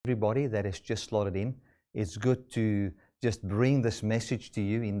everybody that has just slotted in. It's good to just bring this message to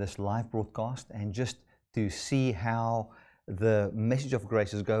you in this live broadcast and just to see how the message of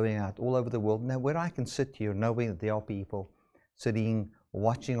grace is going out all over the world. Now, where I can sit here knowing that there are people sitting,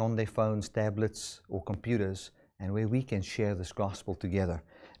 watching on their phones, tablets, or computers, and where we can share this gospel together.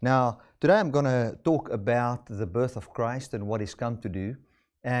 Now, today I'm going to talk about the birth of Christ and what He's come to do.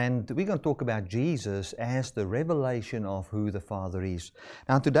 And we're going to talk about Jesus as the revelation of who the Father is.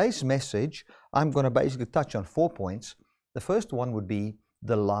 Now, in today's message, I'm going to basically touch on 4 points. The first one would be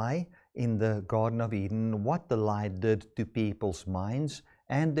the lie in the Garden of Eden, what the lie did to people's minds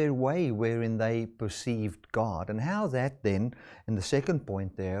and their way wherein they perceived God, and how that then, in the second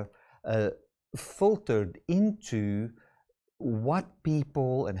point there, filtered into what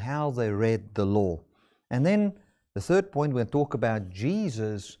people and how they read the law. And then the third point, we're going to talk about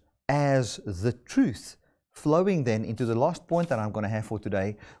Jesus as the truth, flowing then into the last point that I'm going to have for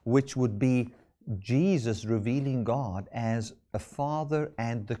today, which would be Jesus revealing God as a Father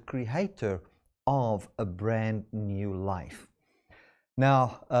and the Creator of a brand new life.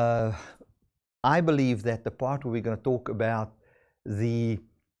 Now, I believe that the part where we're going to talk about the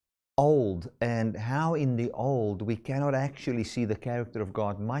old and how in the old we cannot actually see the character of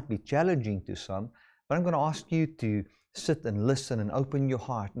God might be challenging to some, but I'm going to ask you to sit and listen and open your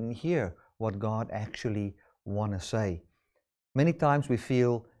heart and hear what God actually wants to say. Many times we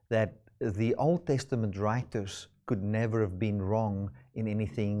feel that the Old Testament writers could never have been wrong in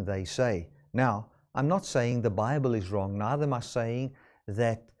anything they say. Now, I'm not saying the Bible is wrong, neither am I saying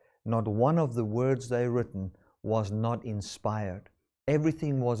that not one of the words they written was not inspired.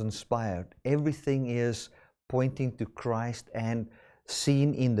 Everything was inspired. Everything is pointing to Christ, and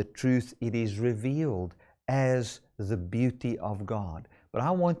seen in the truth, it is revealed as the beauty of God. But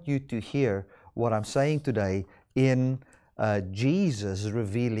I want you to hear what I'm saying today in Jesus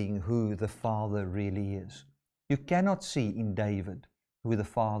revealing who the Father really is. You cannot see in David who the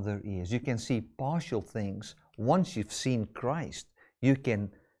Father is. You can see partial things. Once you've seen Christ, you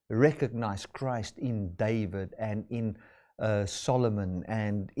can recognize Christ in David and in Solomon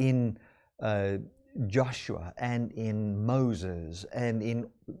and in Joshua and in Moses and in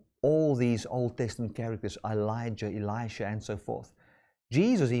all these Old Testament characters, Elijah, Elisha, and so forth.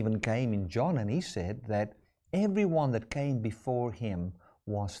 Jesus even came in John and He said that everyone that came before Him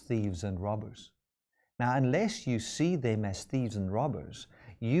was thieves and robbers. Now, unless you see them as thieves and robbers,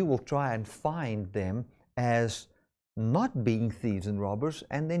 you will try and find them as not being thieves and robbers,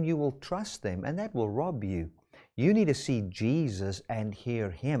 and then you will trust them, and that will rob you. You need to see Jesus and hear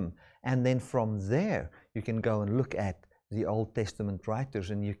Him, and then from there you can go and look at the Old Testament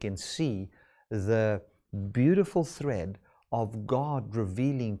writers and you can see the beautiful thread of God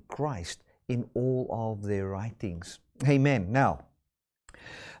revealing Christ in all of their writings. Amen. Now,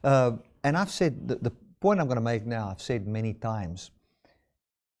 and I've said, the point I'm going to make now, I've said many times.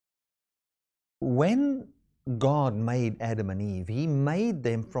 When God made Adam and Eve, He made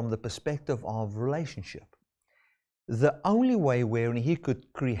them from the perspective of relationship. The only way wherein He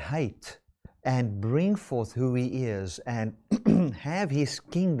could create and bring forth who He is and have His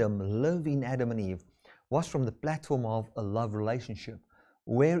kingdom live in Adam and Eve was from the platform of a love relationship,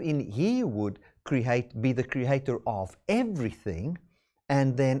 wherein He would be the creator of everything,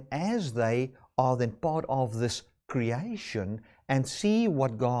 and then as they are then part of this creation and see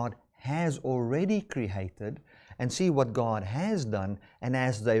what God has already created and see what God has done, and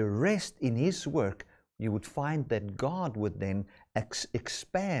as they rest in His work, you would find that God would then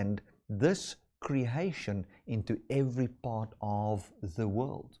expand this creation into every part of the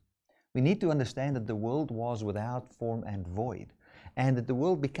world. We need to understand that the world was without form and void, and that the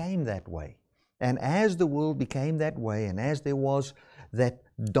world became that way. And as the world became that way, and as there was that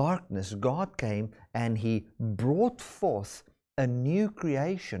darkness, God came and He brought forth a new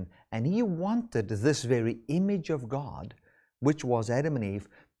creation, and He wanted this very image of God, which was Adam and Eve,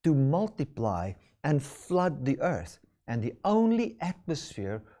 to multiply and flood the earth. And the only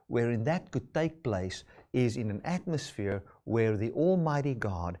atmosphere wherein that could take place is in an atmosphere where the Almighty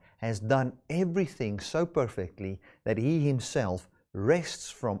God has done everything so perfectly that He Himself rests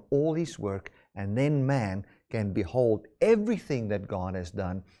from all His work, and then man can behold everything that God has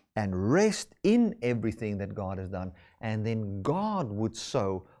done and rest in everything that God has done, and then God would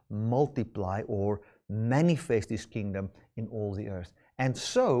so multiply or manifest His kingdom in all the earth. And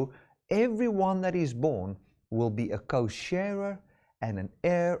so everyone that is born will be a co-sharer and an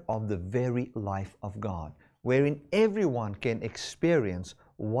heir of the very life of God, wherein everyone can experience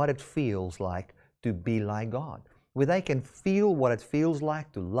what it feels like to be like God, where they can feel what it feels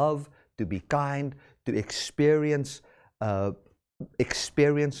like to love, to be kind, to experience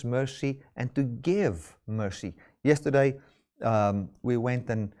experience mercy and to give mercy. Yesterday, we went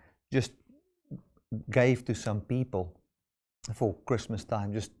and just gave to some people for Christmas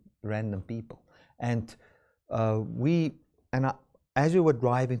time, just random people. And as we were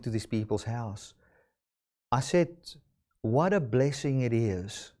driving to these people's house, I said, what a blessing it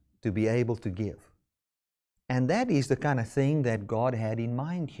is to be able to give. And that is the kind of thing that God had in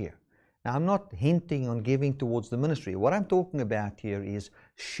mind here. Now, I'm not hinting on giving towards the ministry. What I'm talking about here is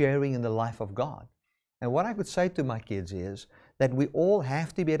sharing in the life of God. And what I could say to my kids is that we all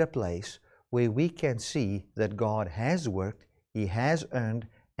have to be at a place where we can see that God has worked, He has earned,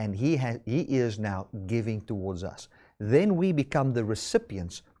 and He is now giving towards us. Then we become the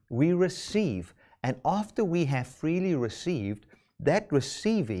recipients. We receive. And after we have freely received, that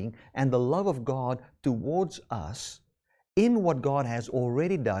receiving and the love of God towards us in what God has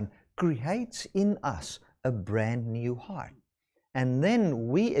already done creates in us a brand new heart. And then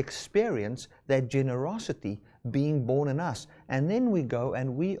we experience that generosity being born in us. And then we go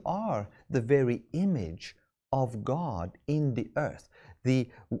and we are the very image of God in the earth.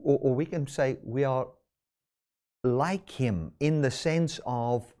 Or we can say we are like Him in the sense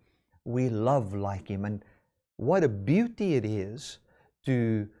of we love like Him. And what a beauty it is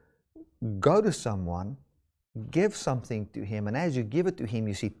to go to someone, give something to him, and as you give it to him,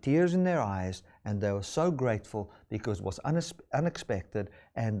 you see tears in their eyes, and they were so grateful because it was unexpected,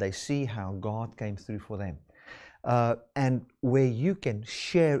 and they see how God came through for them. And where you can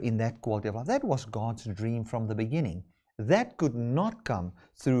share in that quality of life. That was God's dream from the beginning. That could not come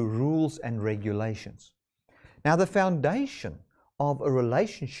through rules and regulations. Now, the foundation of a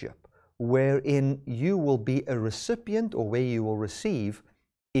relationship wherein you will be a recipient or where you will receive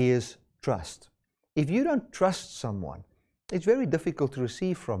is trust. If you don't trust someone, it's very difficult to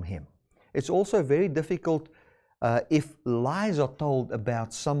receive from him. It's also very difficult if lies are told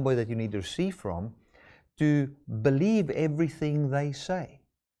about somebody that you need to receive from, to believe everything they say.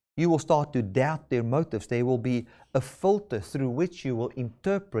 You will start to doubt their motives. There will be a filter through which you will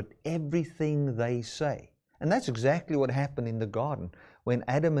interpret everything they say. And that's exactly what happened in the garden when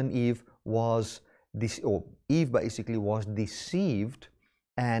Adam and Eve Eve basically was deceived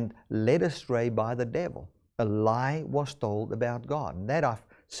and led astray by the devil. A lie was told about God. And that I've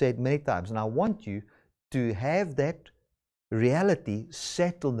said many times. And I want you to have that reality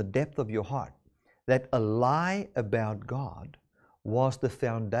settle in the depth of your heart. That a lie about God was the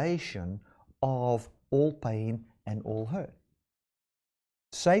foundation of all pain and all hurt.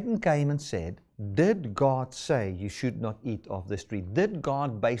 Satan came and said, did God say you should not eat of this tree? Did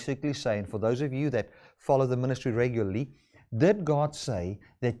God basically say, and for those of you that follow the ministry regularly, did God say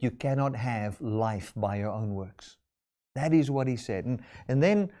that you cannot have life by your own works? That is what he said. And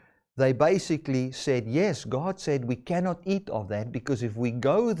then they basically said, yes, God said we cannot eat of that, because if we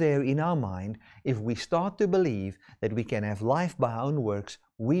go there in our mind, if we start to believe that we can have life by our own works,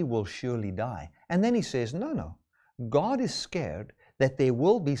 we will surely die. And then he says, no. God is scared that there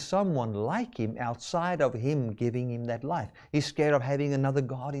will be someone like him outside of him giving him that life. He's scared of having another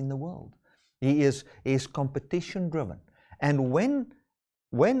God in the world. He is competition driven. And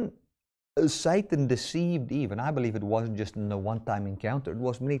when Satan deceived Eve, and I believe it wasn't just in a one-time encounter, it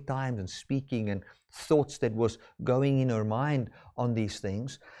was many times in speaking and thoughts that was going in her mind on these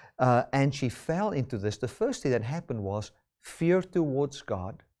things, and she fell into this. The first thing that happened was fear towards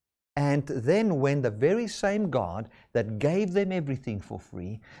God. And then when the very same God that gave them everything for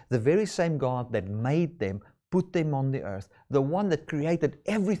free, the very same God that made them, put them on the earth, the one that created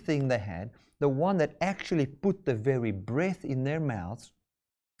everything they had, the one that actually put the very breath in their mouths,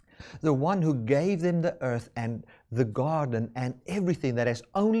 the one who gave them the earth and the garden and everything that has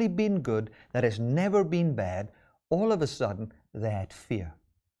only been good, that has never been bad, all of a sudden they had fear.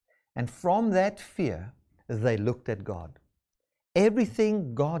 And from that fear, they looked at God.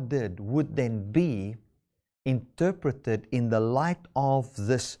 Everything God did would then be interpreted in the light of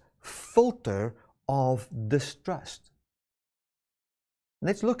this filter of distrust.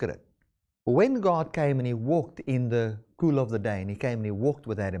 Let's look at it. When God came and He walked in the cool of the day, and He came and He walked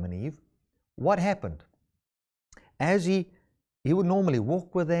with Adam and Eve, what happened? As He would normally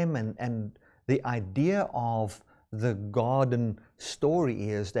walk with them, and the idea of the garden story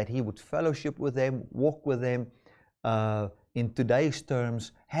is that He would fellowship with them, walk with them, in today's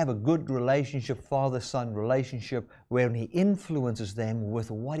terms, have a good relationship, father-son relationship, where He influences them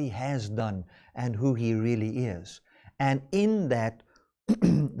with what He has done and who He really is. And in that,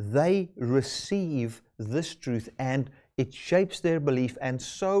 they receive this truth, and it shapes their belief, and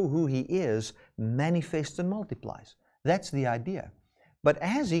so who He is manifests and multiplies. That's the idea. But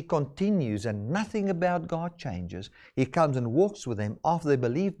as he continues and nothing about God changes, he comes and walks with them. After they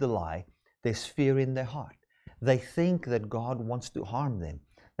believe the lie, there's fear in their heart. They think that God wants to harm them.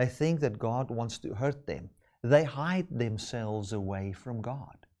 They think that God wants to hurt them. They hide themselves away from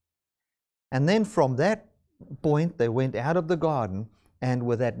God. And then from that point, they went out of the garden, and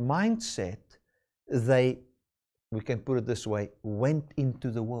with that mindset, they, we can put it this way, went into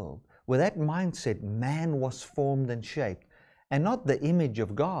the world. With that mindset, man was formed and shaped. And not the image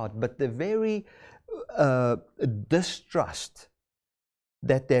of God, but the very distrust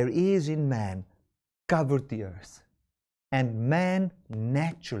that there is in man covered the earth. And man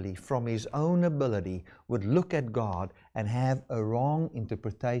naturally, from his own ability, would look at God and have a wrong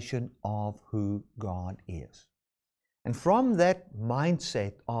interpretation of who God is. And from that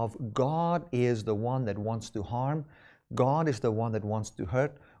mindset of God is the one that wants to harm, God is the one that wants to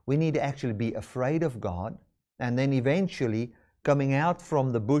hurt, we need to actually be afraid of God, and then eventually coming out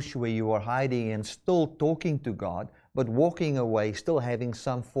from the bush where you are hiding and still talking to God, but walking away, still having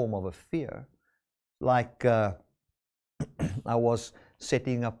some form of a fear. Like I was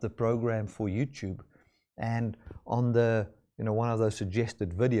setting up the program for YouTube, and on the, one of those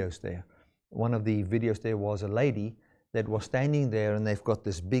suggested videos there, one of the videos there was a lady that was standing there, and they've got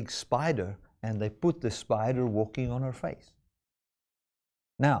this big spider, and they put the spider walking on her face.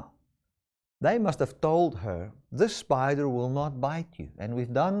 Now, they must have told her, this spider will not bite you. And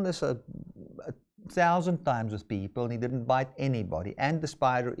we've done this a 1,000 times with people, and he didn't bite anybody. And the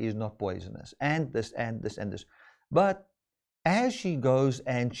spider is not poisonous. And this, and this, and this. But as she goes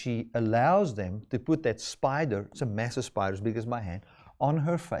and she allows them to put that spider, it's a massive spider as big as my hand, on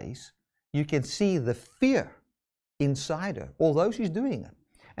her face, you can see the fear inside her, although she's doing it.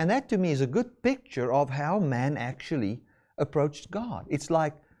 And that to me is a good picture of how man actually approached God. It's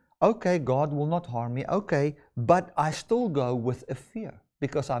like, okay, God will not harm me, okay, but I still go with a fear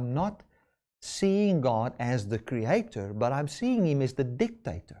because I'm not seeing God as the creator, but I'm seeing Him as the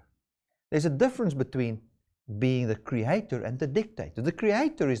dictator. There's a difference between being the creator and the dictator. The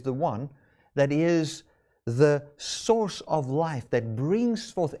creator is the one that is the source of life, that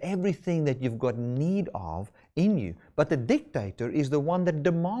brings forth everything that you've got need of in you. But the dictator is the one that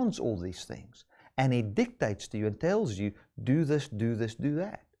demands all these things. And he dictates to you and tells you, do this, do this, do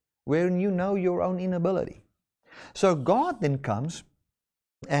that, wherein you know your own inability. So God then comes,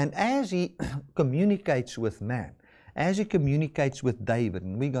 and as He communicates with man, as He communicates with David,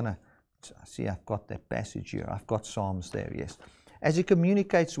 and we're going to see, I've got that passage here, I've got Psalms there, yes. As He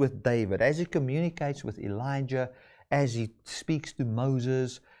communicates with David, as He communicates with Elijah, as He speaks to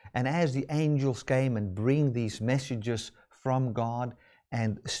Moses, and as the angels came and bring these messages from God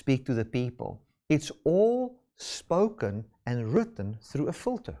and speak to the people, it's all spoken and written through a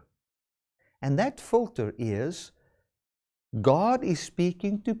filter. And that filter is, God is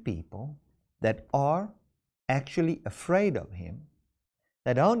speaking to people that are actually afraid of Him,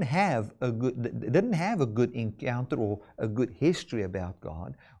 that didn't have a good encounter or a good history about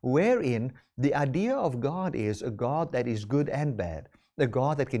God, wherein the idea of God is a God that is good and bad, a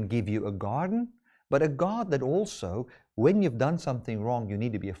God that can give you a garden, but a God that also, when you've done something wrong, you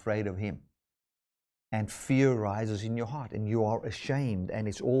need to be afraid of Him. And fear rises in your heart, and you are ashamed, and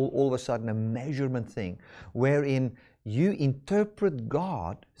it's all of a sudden a measurement thing, wherein you interpret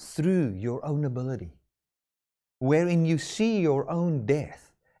God through your own ability, wherein you see your own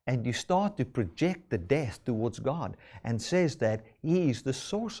death, and you start to project the death towards God, and says that He is the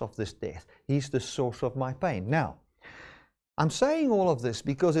source of this death. He's the source of my pain. Now, I'm saying all of this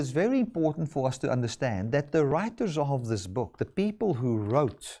because it's very important for us to understand that the writers of this book, the people who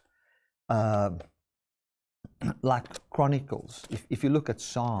wrote like Chronicles, if you look at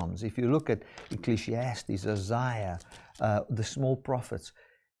Psalms, if you look at Ecclesiastes, Isaiah, the small prophets,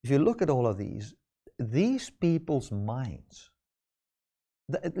 if you look at all of these people's minds,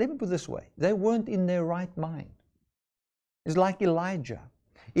 let me put it this way, they weren't in their right mind. It's like Elijah.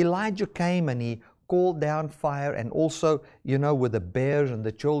 Elijah came and he called down fire, and also, with the bears and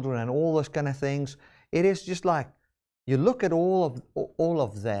the children and all those kind of things. It is just like, you look at all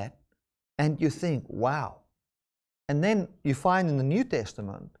of that and you think, wow. And then you find in the New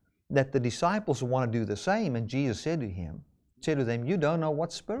Testament that the disciples want to do the same, and Jesus said to them, you don't know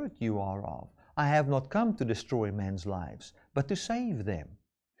what spirit you are of. I have not come to destroy men's lives, but to save them.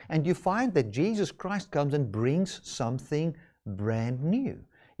 And you find that Jesus Christ comes and brings something brand new.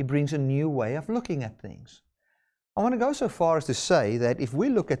 He brings a new way of looking at things. I want to go so far as to say that if we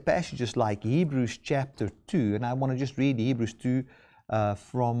look at passages like Hebrews chapter 2, and I want to just read Hebrews 2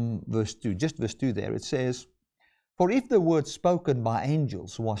 from verse 2, just verse 2 there, it says, For if the word spoken by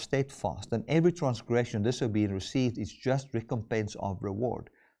angels was steadfast, then every transgression and disobedience received its just recompense of reward.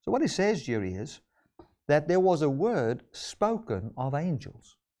 So what he says here is that there was a word spoken of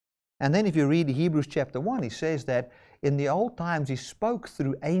angels. And then if you read Hebrews chapter 1, he says that in the old times he spoke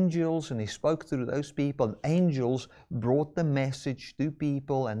through angels and he spoke through those people. And angels brought the message to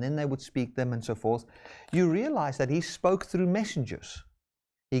people and then they would speak them and so forth. You realize that he spoke through messengers.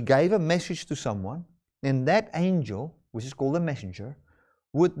 He gave a message to someone, and that angel, which is called a messenger,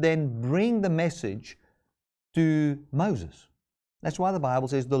 would then bring the message to Moses. That's why the Bible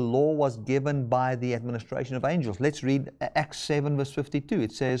says the law was given by the administration of angels. Let's read Acts 7 verse 52.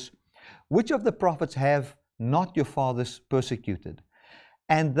 It says, which of the prophets have not your fathers persecuted?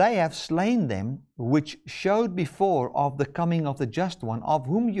 And they have slain them which showed before of the coming of the just one, of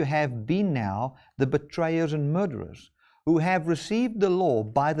whom you have been now the betrayers and murderers, who have received the law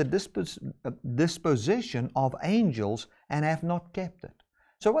by the disposition of angels and have not kept it.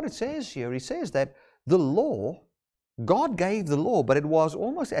 So what it says here, he says that the law, God gave the law, but it was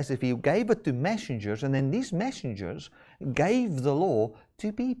almost as if he gave it to messengers, and then these messengers gave the law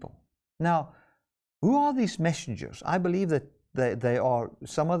to people. Now, who are these messengers? I believe that they are,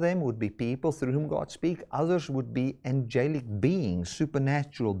 some of them would be people through whom God speaks, others would be angelic beings,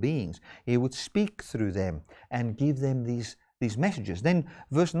 supernatural beings. He would speak through them and give them these messages. Then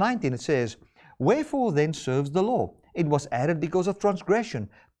verse 19 it says, wherefore then serves the law? It was added because of transgression,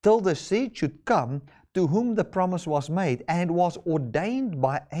 till the seed should come to whom the promise was made, and was ordained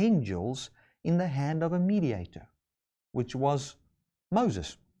by angels in the hand of a mediator, which was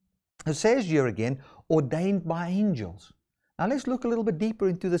Moses. It says here again, ordained by angels. Now let's look a little bit deeper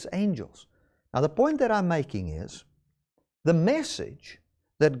into this angels. Now the point that I'm making is, the message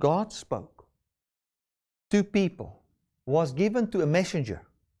that God spoke to people was given to a messenger.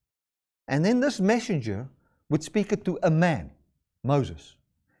 And then this messenger would speak it to a man, Moses.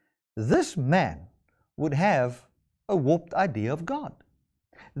 This man would have a warped idea of God.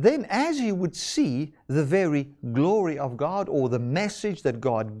 Then as he would see the very glory of God, or the message that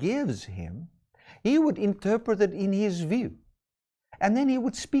God gives him, he would interpret it in his view. And then he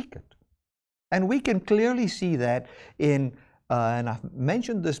would speak it. And we can clearly see that in, and I've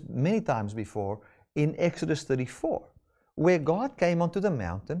mentioned this many times before, in Exodus 34, where God came onto the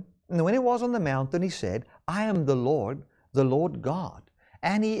mountain. And when he was on the mountain, he said, I am the Lord God.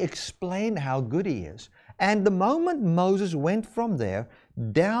 And he explained how good he is. And the moment Moses went from there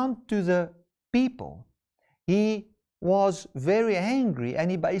down to the people, he was very angry, and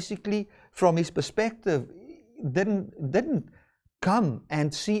he basically, from his perspective, didn't come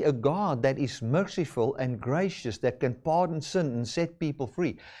and see a God that is merciful and gracious, that can pardon sin and set people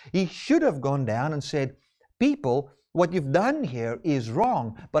free. He should have gone down and said, people, what you've done here is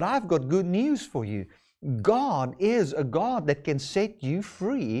wrong, but I've got good news for you. God is a God that can set you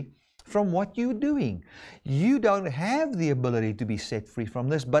free from what you're doing. You don't have the ability to be set free from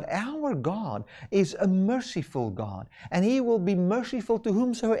this, but our God is a merciful God, and He will be merciful to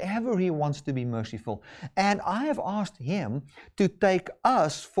whomsoever He wants to be merciful. And I have asked Him to take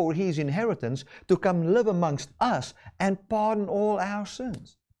us for His inheritance, to come live amongst us and pardon all our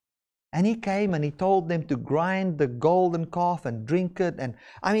sins. And He came and He told them to grind the golden calf and drink it. And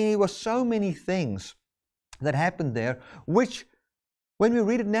I mean, it was so many things that happened there, which when we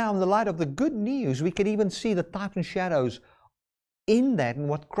read it now in the light of the good news, we can even see the types and shadows in that and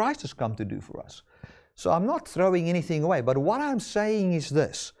what Christ has come to do for us. So I'm not throwing anything away, but what I'm saying is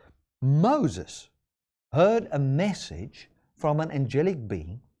this. Moses heard a message from an angelic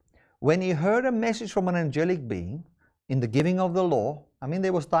being. When he heard a message from an angelic being in the giving of the law, I mean,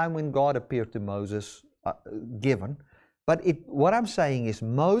 there was time when God appeared to Moses given, but what I'm saying is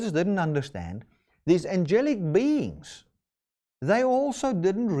Moses didn't understand. These angelic beings, they also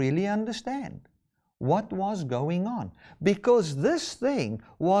didn't really understand what was going on, because this thing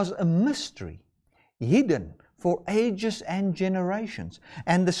was a mystery, hidden for ages and generations.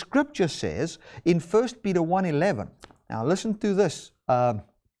 And the scripture says in 1 Peter 1:11, now listen to this,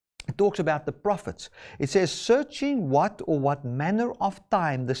 it talks about the prophets. It says, searching what manner of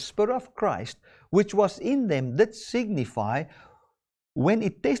time the Spirit of Christ, which was in them, did signify, when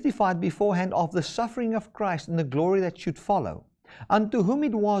it testified beforehand of the suffering of Christ and the glory that should follow, unto whom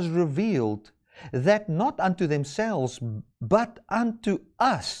it was revealed that not unto themselves, but unto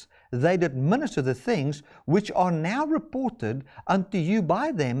us they did minister the things which are now reported unto you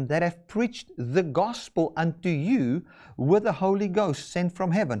by them that have preached the gospel unto you with the Holy Ghost sent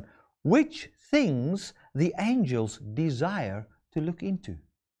from heaven, which things the angels desire to look into.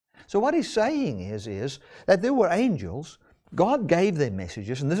 So what he's saying is that there were angels. God gave them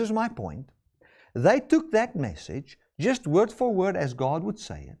messages, and this is my point. They took that message, just word for word as God would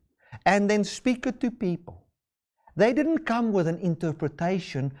say it, and then speak it to people. They didn't come with an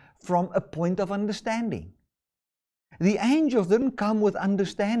interpretation from a point of understanding. The angels didn't come with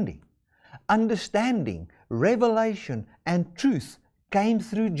understanding. Understanding, revelation, and truth came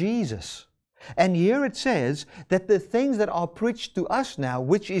through Jesus. And here it says that the things that are preached to us now,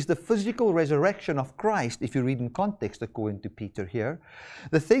 which is the physical resurrection of Christ, if you read in context according to Peter here,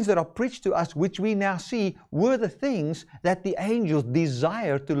 the things that are preached to us, which we now see, were the things that the angels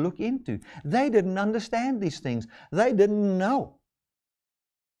desired to look into. They didn't understand these things. They didn't know.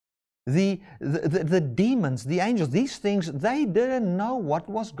 The demons, the angels, these things, they didn't know what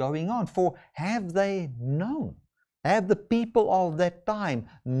was going on. For have they known? Have the people of that time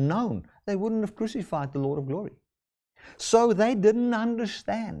known? They wouldn't have crucified the Lord of glory. So they didn't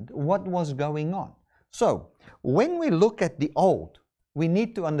understand what was going on. So when we look at the old, we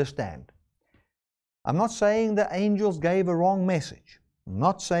need to understand. I'm not saying the angels gave a wrong message. I'm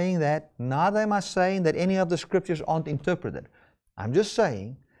not saying that. Neither am I saying that any of the scriptures aren't interpreted. I'm just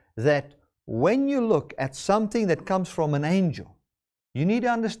saying that when you look at something that comes from an angel, you need to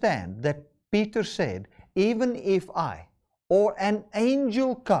understand that Peter said, even if I or an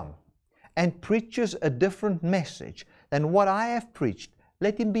angel come and preaches a different message than what I have preached,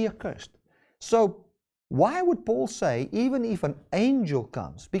 let him be accursed. So why would Paul say, even if an angel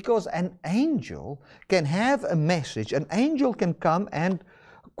comes? Because an angel can have a message. An angel can come and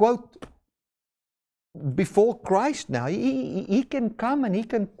quote before Christ now. He can come and he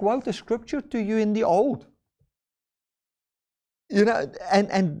can quote a scripture to you in the Old. You know,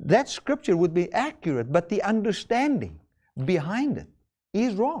 and that scripture would be accurate, but the understanding behind it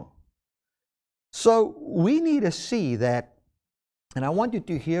is wrong. So we need to see that, and I want you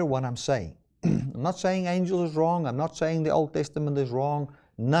to hear what I'm saying. I'm not saying angels is wrong. I'm not saying the Old Testament is wrong.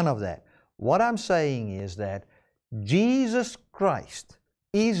 None of that. What I'm saying is that Jesus Christ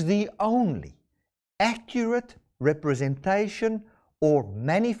is the only accurate representation or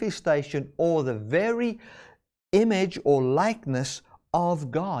manifestation or the very image or likeness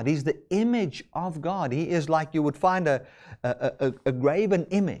of God. He's the image of God. He is like you would find a graven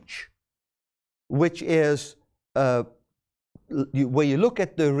image, which is where you look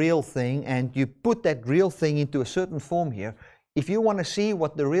at the real thing and you put that real thing into a certain form here. If you want to see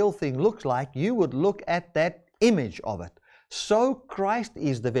what the real thing looks like, you would look at that image of it. So Christ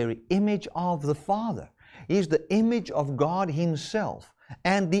is the very image of the Father. He's the image of God Himself.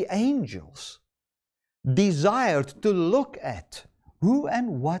 And the angels desired to look at who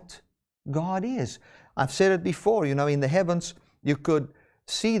and what God is. I've said it before, you know, in the heavens you could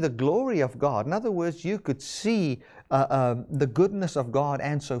see the glory of God. In other words, you could see the goodness of God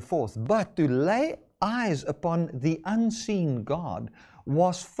and so forth. But to lay eyes upon the unseen God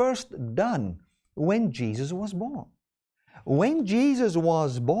was first done when Jesus was born. When Jesus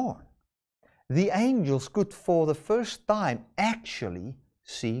was born, the angels could for the first time actually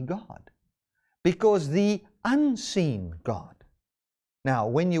see God. Because the unseen God. Now,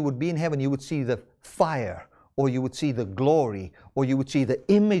 when you would be in heaven, you would see the fire, or you would see the glory, or you would see the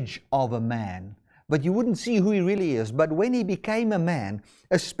image of a man, but you wouldn't see who He really is. But when He became a man,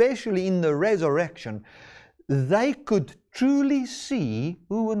 especially in the resurrection, they could truly see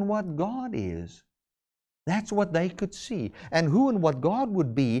who and what God is. That's what they could see, and who and what God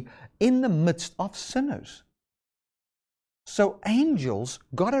would be in the midst of sinners. So angels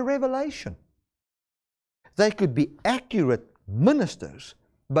got a revelation. They could be accurate ministers,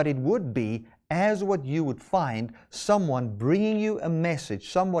 but it would be as what you would find someone bringing you a message,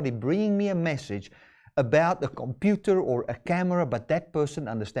 somebody bringing me a message about a computer or a camera, but that person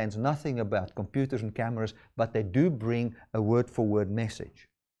understands nothing about computers and cameras, but they do bring a word-for-word message.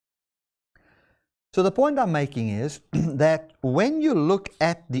 So the point I'm making is that when you look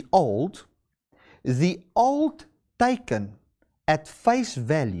at the old taken at face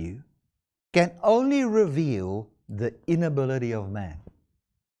value can only reveal the inability of man.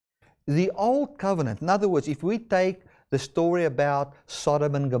 The old covenant, in other words, if we take the story about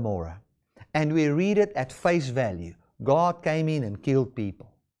Sodom and Gomorrah and we read it at face value, God came in and killed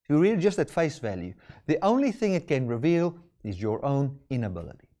people. If you read it just at face value, the only thing it can reveal is your own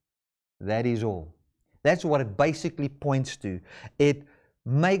inability. That is all. That's what it basically points to. It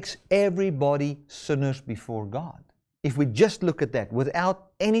makes everybody sinners before God. If we just look at that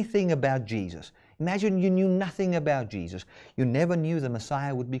without anything about Jesus. Imagine you knew nothing about Jesus. You never knew the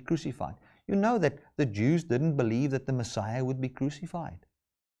Messiah would be crucified. You know that the Jews didn't believe that the Messiah would be crucified.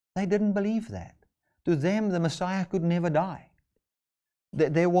 They didn't believe that. To them, the Messiah could never die.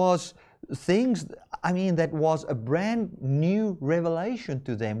 There was things, I mean, that was a brand new revelation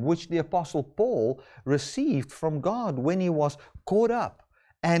to them, which the Apostle Paul received from God when he was caught up.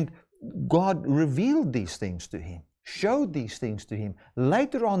 And God revealed these things to him, showed these things to him.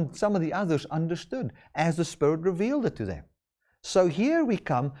 Later on, some of the others understood as the Spirit revealed it to them. So here we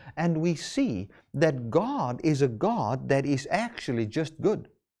come and we see that God is a God that is actually just good.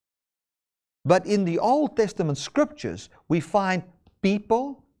 But in the Old Testament scriptures, we find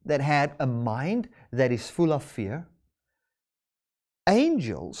people that had a mind that is full of fear,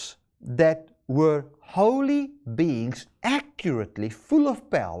 angels that were holy beings, accurately full of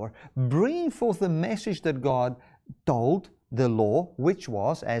power, bringing forth the message that God told, the law, which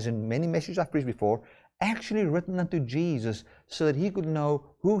was, as in many messages I've preached before, actually written unto Jesus so that he could know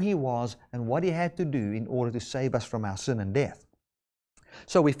who he was and what he had to do in order to save us from our sin and death.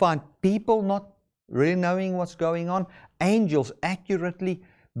 So we find people not really knowing what's going on, angels accurately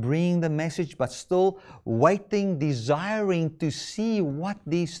bringing the message, but still waiting, desiring to see what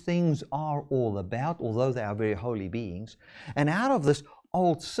these things are all about, although they are very holy beings. And out of this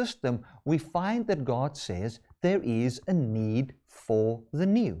old system, we find that God says there is a need for the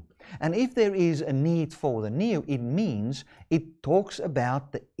new. And if there is a need for the new, it means it talks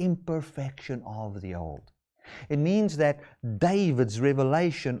about the imperfection of the old. It means that David's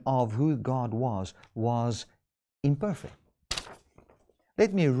revelation of who God was imperfect.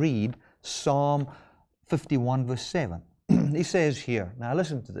 Let me read Psalm 51 verse 7. He says here, now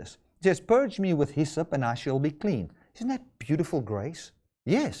listen to this. He says, "Purge me with hyssop and I shall be clean." Isn't that beautiful grace?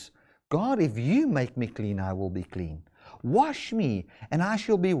 Yes. God, if you make me clean, I will be clean. Wash me and I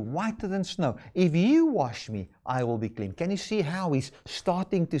shall be whiter than snow. If you wash me, I will be clean. Can you see how he's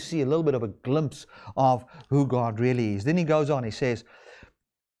starting to see a little bit of a glimpse of who God really is? Then he goes on, he says,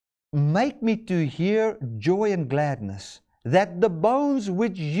 "Make me to hear joy and gladness, that the bones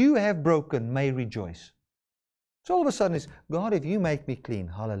which you have broken may rejoice." So all of a sudden it's, God, if you make me clean,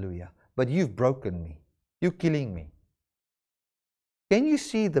 hallelujah, but you've broken me. You're killing me. Can you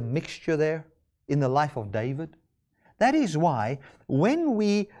see the mixture there in the life of David? That is why when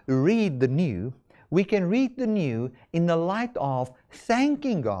we read the new, we can read the new in the light of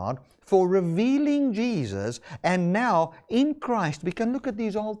thanking God for revealing Jesus, and now in Christ we can look at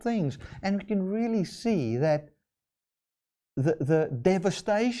these old things and we can really see that the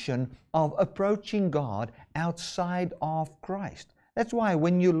devastation of approaching God outside of Christ. That's why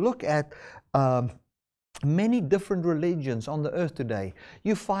when you look at many different religions on the earth today,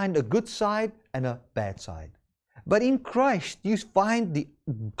 you find a good side and a bad side. But in Christ, you find the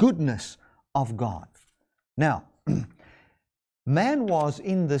goodness of God. Now, man was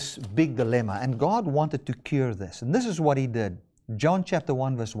in this big dilemma, and God wanted to cure this. And this is what he did. John chapter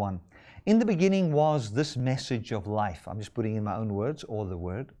 1, verse 1. "In the beginning was this message of life." I'm just putting in my own words, or the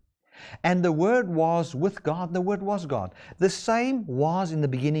Word. "And the Word was with God, the Word was God. The same was in the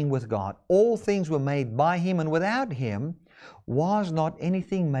beginning with God. All things were made by Him, and without Him was not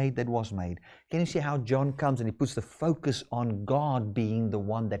anything made that was made." Can you see how John comes and he puts the focus on God being the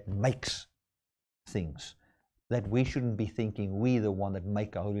one that makes things? That we shouldn't be thinking we the one that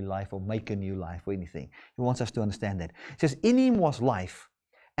make a holy life or make a new life or anything. He wants us to understand that. He says, "In Him was life,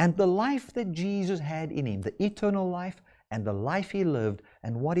 and the life that Jesus had in Him, the eternal life, and the life He lived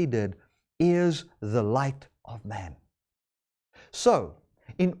and what He did, is the light of man." So,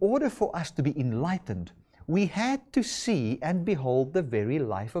 in order for us to be enlightened, we had to see and behold the very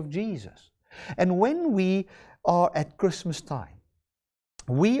life of Jesus. And when we are at Christmas time,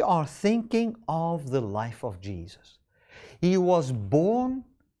 we are thinking of the life of Jesus. He was born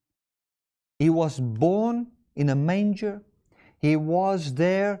in a manger. He was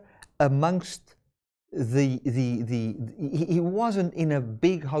there amongst he wasn't in a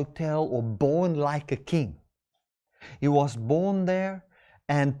big hotel or born like a king. He was born there,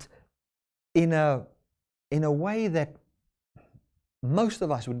 and in a way that most of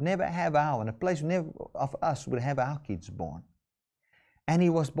us would never have in a place never of us would have our kids born. And He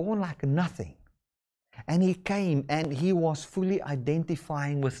was born like nothing. And He came and He was fully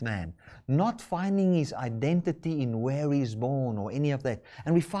identifying with man, not finding His identity in where He's born or any of that.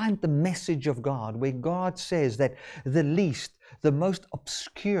 And we find the message of God where God says that the least, the most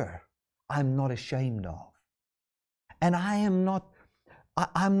obscure, I'm not ashamed of. And I'm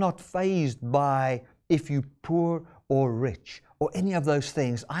not fazed by if you're poor or rich or any of those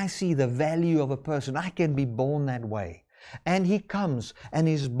things. I see the value of a person. I can be born that way. And He comes and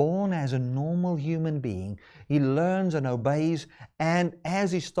is born as a normal human being. He learns and obeys, and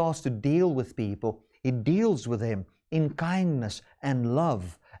as He starts to deal with people, He deals with them in kindness and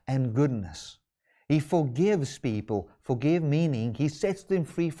love and goodness. He forgives people. Forgive meaning He sets them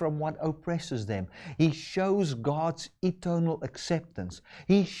free from what oppresses them. He shows God's eternal acceptance.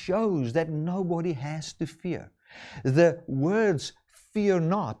 He shows that nobody has to fear. The words, fear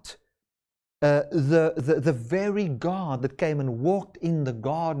not, the very God that came and walked in the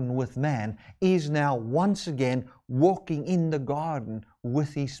garden with man is now once again walking in the garden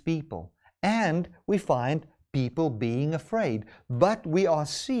with His people. And we find people being afraid. But we are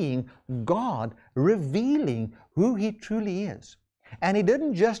seeing God revealing who He truly is. And He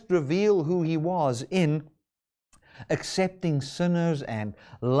didn't just reveal who He was in accepting sinners and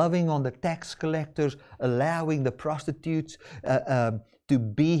loving on the tax collectors, allowing the prostitutes to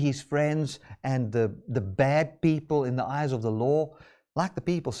be His friends and the bad people in the eyes of the law. Like the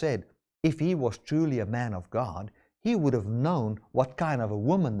people said, if He was truly a man of God, He would have known what kind of a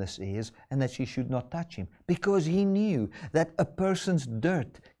woman this is and that she should not touch him, because He knew that a person's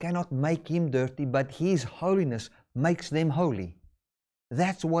dirt cannot make him dirty, but His holiness makes them holy.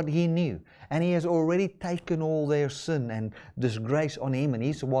 That's what He knew. And He has already taken all their sin and disgrace on Him, and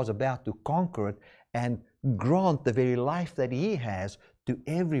He was about to conquer it and grant the very life that He has to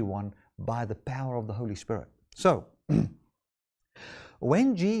everyone by the power of the Holy Spirit. So,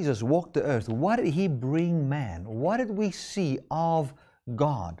 when Jesus walked the earth, what did He bring man? What did we see of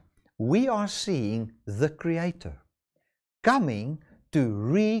God? We are seeing the Creator coming to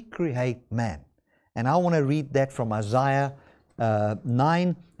recreate man. And I want to read that from Isaiah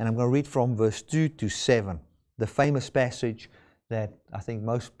 9, and I'm going to read from verse 2 to 7, the famous passage that I think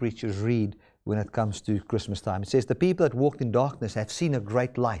most preachers read when it comes to Christmas time. It says, "The people that walked in darkness have seen a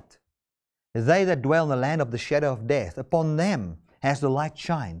great light. They that dwell in the land of the shadow of death, upon them has the light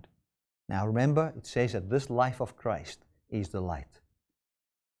shined." Now remember, it says that this life of Christ is the light.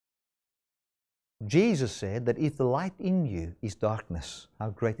 Jesus said that if the light in you is darkness,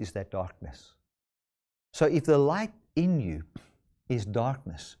 how great is that darkness? So if the light in you is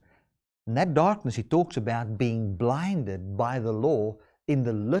darkness, and that darkness He talks about being blinded by the law in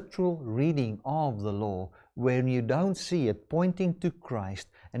the literal reading of the law, where you don't see it pointing to Christ,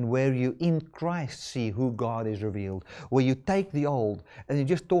 and where you in Christ see who God is revealed, where you take the old and you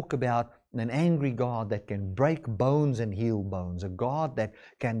just talk about an angry God that can break bones and heal bones, a God that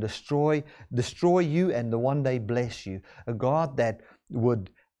can destroy you and one day bless you, a God that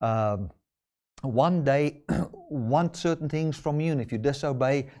would one day want certain things from you, and if you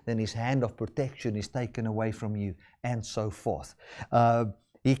disobey, then His hand of protection is taken away from you, and so forth.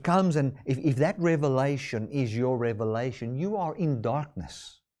 He comes, and if that revelation is your revelation, you are in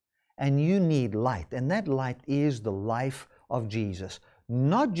darkness and you need light, and that light is the life of Jesus.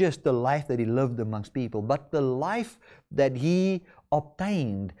 Not just the life that He lived amongst people, but the life that He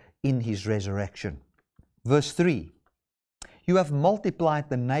obtained in His resurrection. Verse 3, "You have multiplied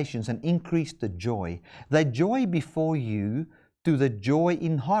the nations and increased the joy. They joy before you to the joy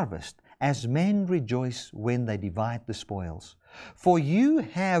in harvest, as men rejoice when they divide the spoils. For you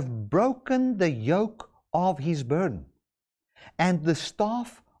have broken the yoke of His burden, and the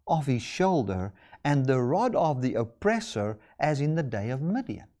staff of His shoulder, and the rod of the oppressor, as in the day of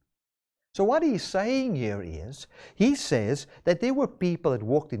Midian." So what He's saying here is, He says that there were people that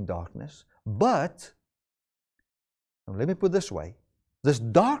walked in darkness, but let me put it this way, this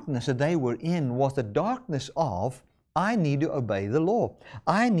darkness that they were in was the darkness of, I need to obey the law.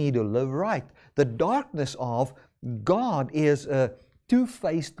 I need to live right. The darkness of God is a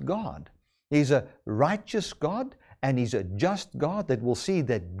two-faced God. He's a righteous God, and He's a just God that will see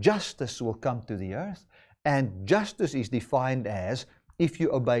that justice will come to the earth. And justice is defined as, if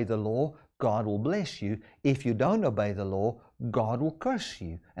you obey the law, God will bless you. If you don't obey the law, God will curse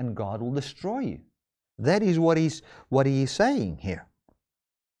you and God will destroy you. That is what he is saying here.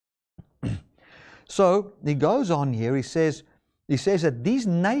 So he goes on here, he says that these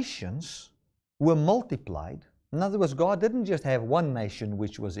nations were multiplied. In other words, God didn't just have one nation,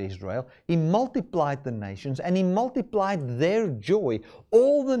 which was Israel. He multiplied the nations, and He multiplied their joy,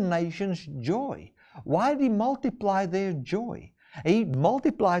 all the nations' joy. Why did He multiply their joy? He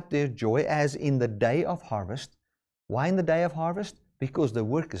multiplied their joy as in the day of harvest. Why in the day of harvest? Because the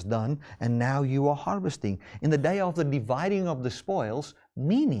work is done and now you are harvesting. In the day of the dividing of the spoils,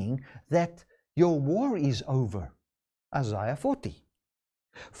 meaning that your war is over. Isaiah 40.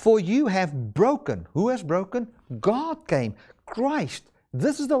 For you have broken. Who has broken? God came. Christ.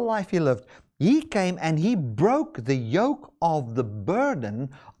 This is the life He lived. He came and He broke the yoke of the burden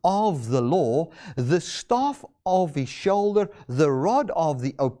of the law, the staff of His shoulder, the rod of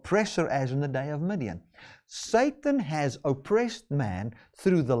the oppressor, as in the day of Midian. Satan has oppressed man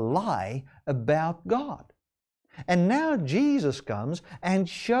through the lie about God. And now Jesus comes and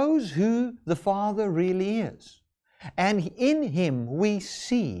shows who the Father really is. And in Him we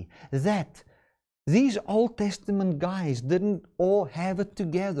see that these Old Testament guys didn't all have it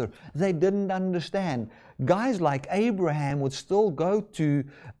together. They didn't understand. Guys like Abraham would still go to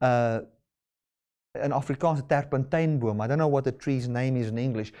an Afrikaanse terpentynboom. I don't know what the tree's name is in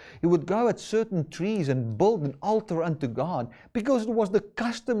English. He would go at certain trees and build an altar unto God, because it was the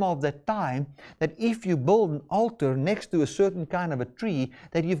custom of that time that if you build an altar next to a certain kind of a tree,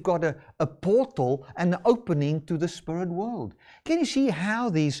 that you've got a portal and an opening to the spirit world. Can you see how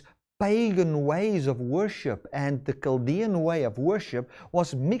these pagan ways of worship and the Chaldean way of worship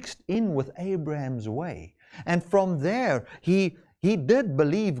was mixed in with Abraham's way? And from there, he did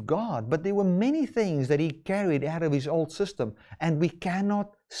believe God, but there were many things that he carried out of his old system, and we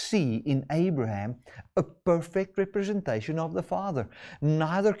cannot see in Abraham a perfect representation of the Father.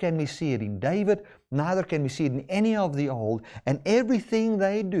 Neither can we see it in David, neither can we see it in any of the old, and everything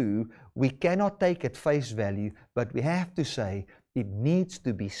they do, we cannot take at face value, but we have to say it needs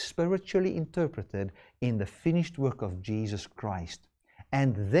to be spiritually interpreted in the finished work of Jesus Christ.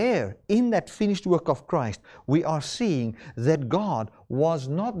 And there, in that finished work of Christ, we are seeing that God was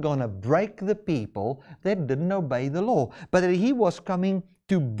not going to break the people that didn't obey the law, but that He was coming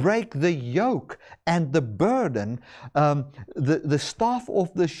to break the yoke and the burden, the staff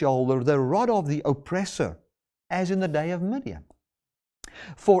of the shoulder, the rod of the oppressor, as in the day of Midian.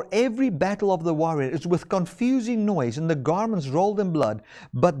 For every battle of the warrior is with confusing noise, and the garments rolled in blood,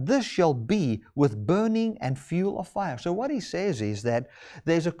 but this shall be with burning and fuel of fire. So what he says is that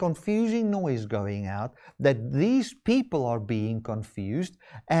there's a confusing noise going out, that these people are being confused,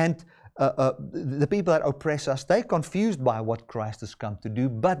 and the people that oppress us, they're confused by what Christ has come to do,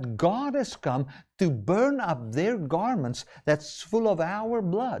 but God has come to burn up their garments that's full of our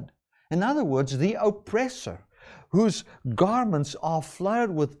blood. In other words, the oppressor, whose garments are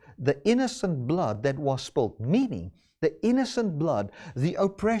flooded with the innocent blood that was spilled, meaning the innocent blood, the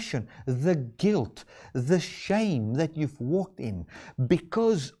oppression, the guilt, the shame that you've walked in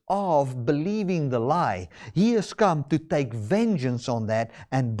because of believing the lie. He has come to take vengeance on that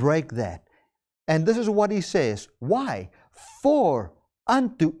and break that. And this is what he says. Why? For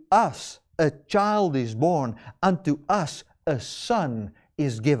unto us a child is born, unto us a son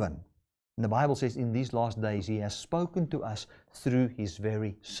is given. And the Bible says in these last days He has spoken to us through His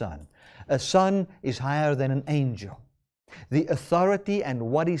very Son. A son is higher than an angel. The authority and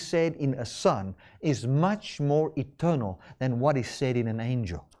what is said in a son is much more eternal than what is said in an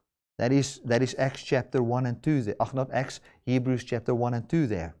angel. That is Acts chapter 1 and 2 there. Not Acts, Hebrews chapter 1 and 2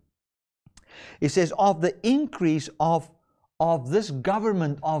 there. It says, of the increase of this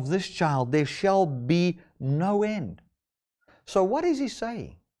government of this child there shall be no end. So what is he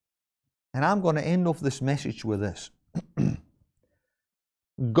saying? And I'm going to end off this message with this.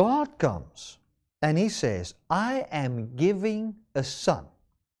 God comes and He says, I am giving a son.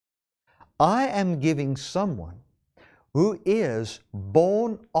 I am giving someone who is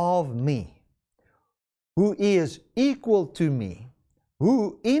born of me, who is equal to me,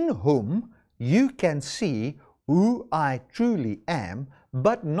 in whom you can see who I truly am,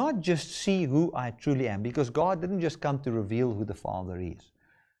 but not just see who I truly am, because God didn't just come to reveal who the Father is.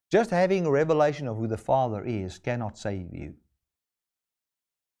 Just having a revelation of who the Father is cannot save you.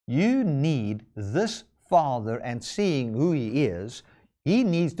 You need this Father, and seeing who He is, He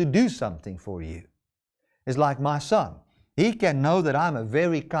needs to do something for you. It's like my son. He can know that I'm a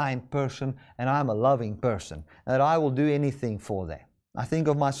very kind person and I'm a loving person, and that I will do anything for them. I think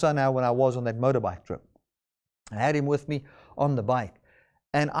of my son now when I was on that motorbike trip. I had him with me on the bike,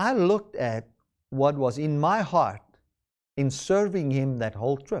 and I looked at what was in my heart in serving him that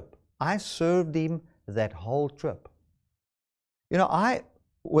whole trip. I served him that whole trip. You know,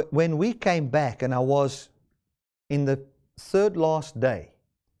 when we came back and I was in the third last day,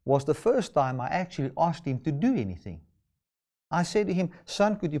 was the first time I actually asked him to do anything. I said to him,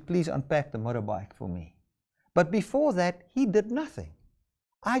 son, could you please unpack the motorbike for me? But before that, he did nothing.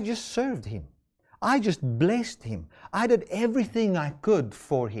 I just served him. I just blessed him. I did everything I could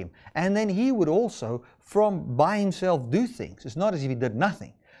for him. And then he would also, by himself, do things. It's not as if he did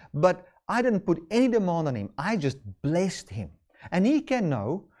nothing. But I didn't put any demand on him. I just blessed him. And he can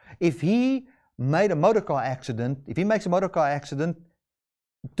know if he made a motorcar accident, if he makes a motorcar accident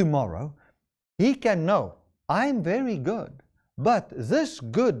tomorrow, he can know, I'm very good. But this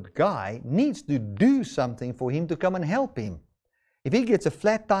good guy needs to do something for him to come and help him. If he gets a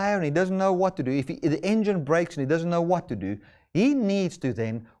flat tire and he doesn't know what to do, if the engine breaks and he doesn't know what to do, he needs to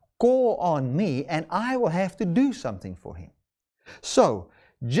then call on me and I will have to do something for him. So,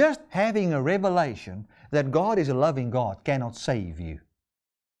 Just having a revelation that God is a loving God cannot save you.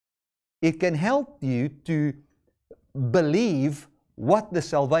 It can help you to believe what the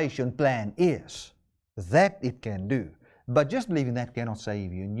salvation plan is. That it can do. But just believing that cannot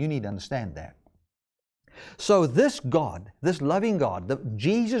save you, and you need to understand that. So this God, this loving God,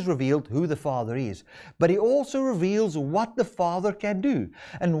 Jesus revealed who the Father is, but He also reveals what the Father can do.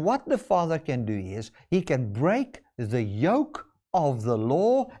 And what the Father can do is, He can break the yoke of the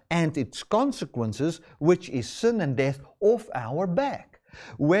law and its consequences, which is sin and death, off our back.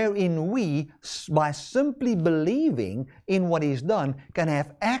 Wherein we, by simply believing in what He's done, can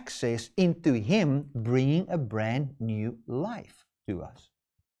have access into Him bringing a brand new life to us.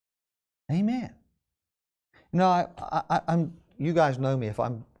 Amen. Now, you guys know me, if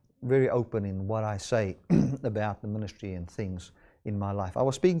I'm very open in what I say about the ministry and things in my life. I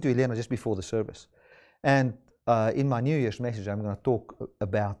was speaking to Elena just before the service. And in my New Year's message, I'm going to talk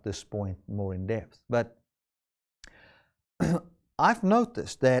about this point more in depth. But I've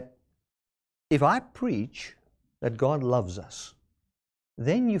noticed that if I preach that God loves us,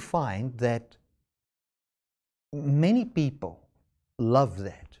 then you find that many people love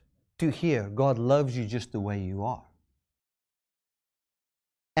that. To hear God loves you just the way you are.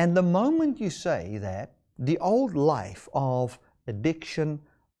 And the moment you say that, the old life of addiction,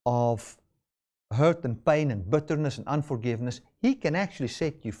 of hurt and pain and bitterness and unforgiveness, He can actually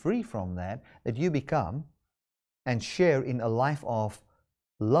set you free from that, that you become and share in a life of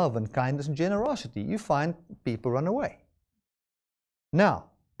love and kindness and generosity. You find people run away.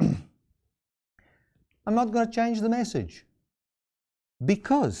 Now, I'm not going to change the message,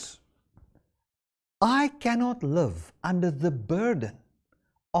 because I cannot live under the burden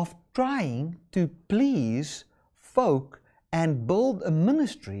of trying to please folk and build a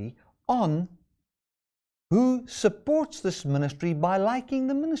ministry on who supports this ministry by liking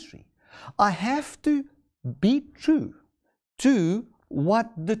the ministry. I have to be true to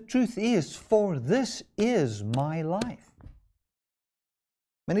what the truth is, for this is my life.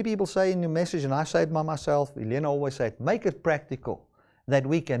 Many people say in your message, and I say it by myself, Elena always said, make it practical, that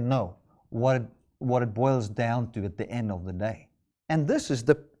we can know what it boils down to at the end of the day. And this is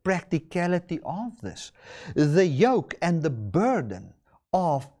the practicality of this. The yoke and the burden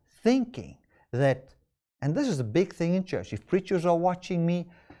of thinking that, and this is a big thing in church. If preachers are watching me,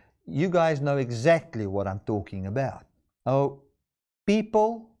 you guys know exactly what I'm talking about. Oh,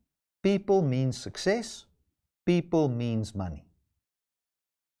 people means success. People means money.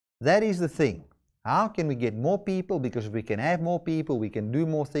 That is the thing. How can we get more people? Because if we can have more people, we can do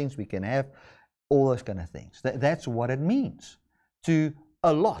more things, we can have all those kind of things. That's what it means to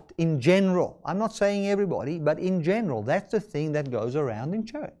a lot in general. I'm not saying everybody, but in general, that's the thing that goes around in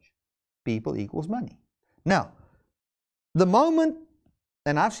church. People equals money. Now, the moment,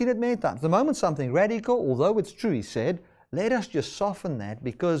 and I've seen it many times, the moment something radical, although it's true, He said, let us just soften that,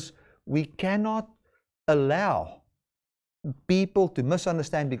 because we cannot allow people to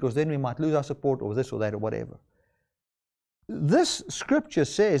misunderstand, because then we might lose our support or this or that or whatever. This scripture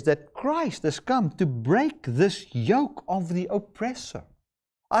says that Christ has come to break this yoke of the oppressor.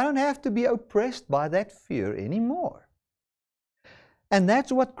 I don't have to be oppressed by that fear anymore. And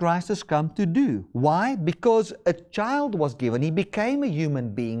that's what Christ has come to do. Why? Because a child was given. He became a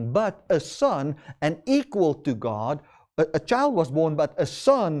human being, but a son, and equal to God. A child was born, but a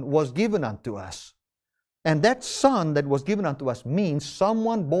son was given unto us. And that son that was given unto us means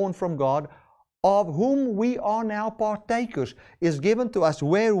someone born from God, of whom we are now partakers, is given to us,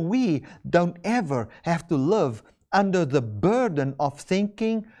 where we don't ever have to live under the burden of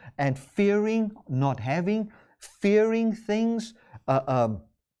thinking and fearing, not having, fearing things,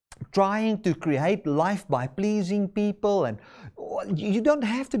 trying to create life by pleasing people. And you don't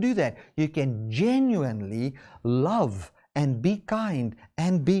have to do that. You can genuinely love and be kind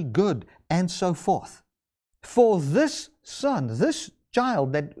and be good and so forth. For this son, this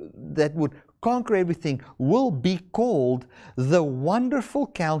child that would conquer everything, will be called the Wonderful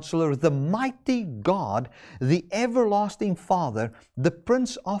Counselor, the Mighty God, the Everlasting Father, the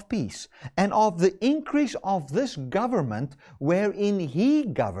Prince of Peace. And of the increase of this government, wherein He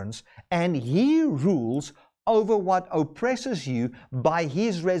governs and He rules over what oppresses you by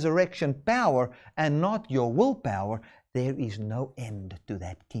His resurrection power and not your willpower, there is no end to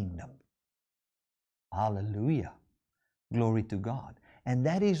that kingdom. Hallelujah. Glory to God. And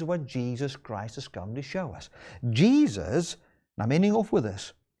that is what Jesus Christ has come to show us. Jesus, and I'm ending off with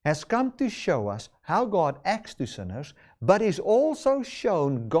this, has come to show us how God acts to sinners, but is also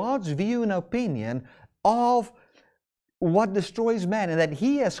shown God's view and opinion of what destroys man, and that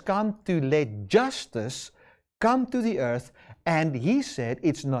He has come to let justice come to the earth And He said,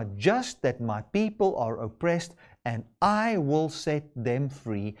 it's not just that my people are oppressed, and I will set them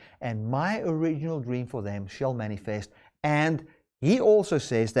free, and my original dream for them shall manifest. And He also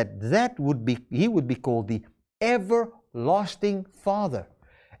says that He would be called the everlasting Father.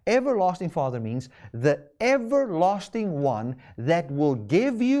 Everlasting Father means the everlasting one that will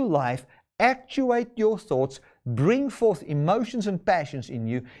give you life, actuate your thoughts, bring forth emotions and passions in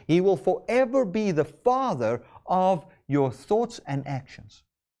you. He will forever be the Father of your thoughts and actions.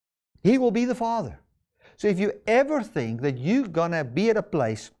 He will be the Father. So if you ever think that you're going to be at a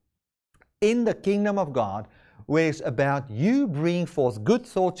place in the kingdom of God where it's about you bringing forth good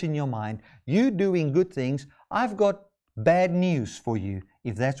thoughts in your mind, you doing good things, I've got bad news for you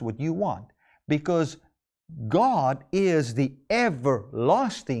if that's what you want. Because God is the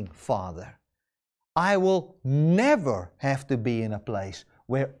everlasting Father. I will never have to be in a place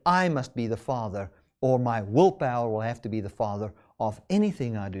where I must be the Father, or my willpower will have to be the Father of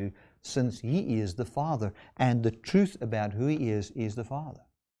anything I do, since He is the Father. And the truth about who He is the Father.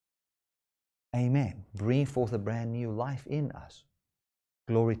 Amen. Bring forth a brand new life in us.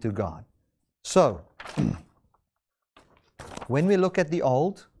 Glory to God. So, when we look at the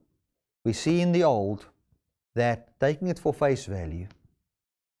Old, we see in the Old that, taking it for face value,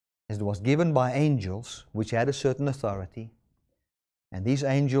 as it was given by angels which had a certain authority, and these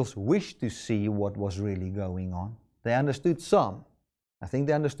angels wished to see what was really going on. They understood some. I think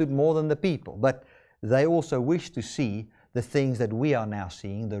they understood more than the people, but they also wished to see the things that we are now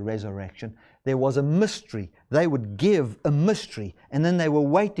seeing, the resurrection. There was a mystery. They would give a mystery, and then they were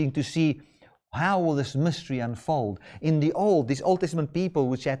waiting to see how will this mystery unfold. In the Old, these Old Testament people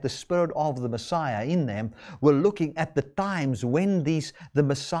which had the Spirit of the Messiah in them were looking at the times when the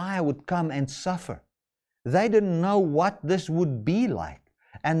Messiah would come and suffer. They didn't know what this would be like.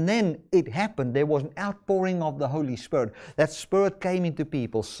 And then it happened. There was an outpouring of the Holy Spirit. That Spirit came into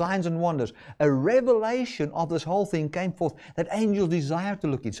people, signs and wonders. A revelation of this whole thing came forth that angels desired to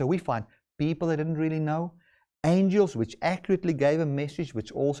look in. So we find people that didn't really know, angels which accurately gave a message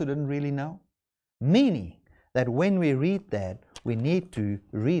which also didn't really know. Meaning that when we read that, we need to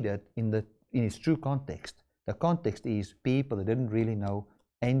read it in its true context. The context is people that didn't really know,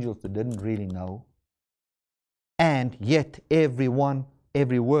 angels that didn't really know, and yet every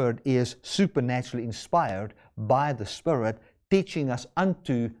word is supernaturally inspired by the Spirit, teaching us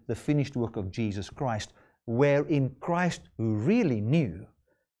unto the finished work of Jesus Christ, wherein Christ, who really knew,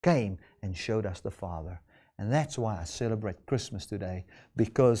 came and showed us the Father. And that's why I celebrate Christmas today,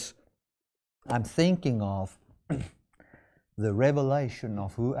 because I'm thinking of the revelation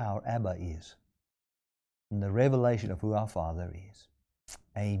of who our Abba is, and the revelation of who our Father is.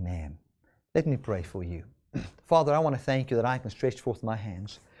 Amen. Let me pray for you. Father, I want to thank You that I can stretch forth my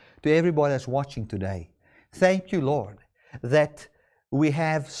hands to everybody that's watching today. Thank You, Lord, that we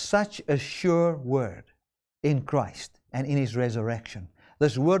have such a sure word in Christ and in His resurrection.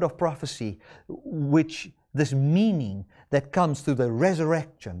 This word of prophecy, this meaning that comes through the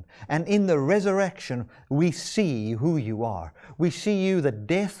resurrection. And in the resurrection, we see who You are. We see You, the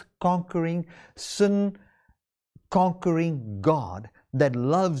death-conquering, sin-conquering God that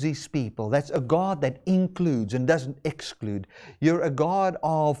loves His people. That's a God that includes and doesn't exclude. You're a God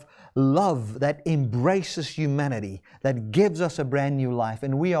of love that embraces humanity, that gives us a brand new life.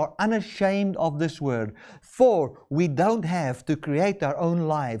 And we are unashamed of this word, for we don't have to create our own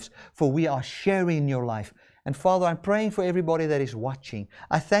lives, for we are sharing in Your life. And Father, I'm praying for everybody that is watching.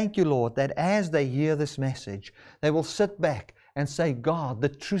 I thank You, Lord, that as they hear this message, they will sit back and say, God, the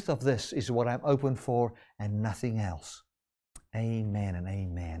truth of this is what I'm open for and nothing else. Amen and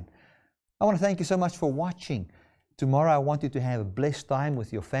amen. I want to thank you so much for watching. Tomorrow I want you to have a blessed time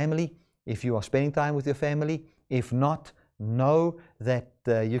with your family, if you are spending time with your family. If not, know that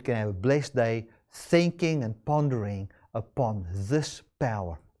you can have a blessed day thinking and pondering upon this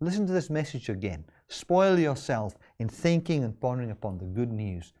power. Listen to this message again. Spoil yourself in thinking and pondering upon the good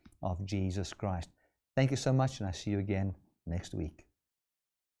news of Jesus Christ. Thank you so much, and I'll see you again next week.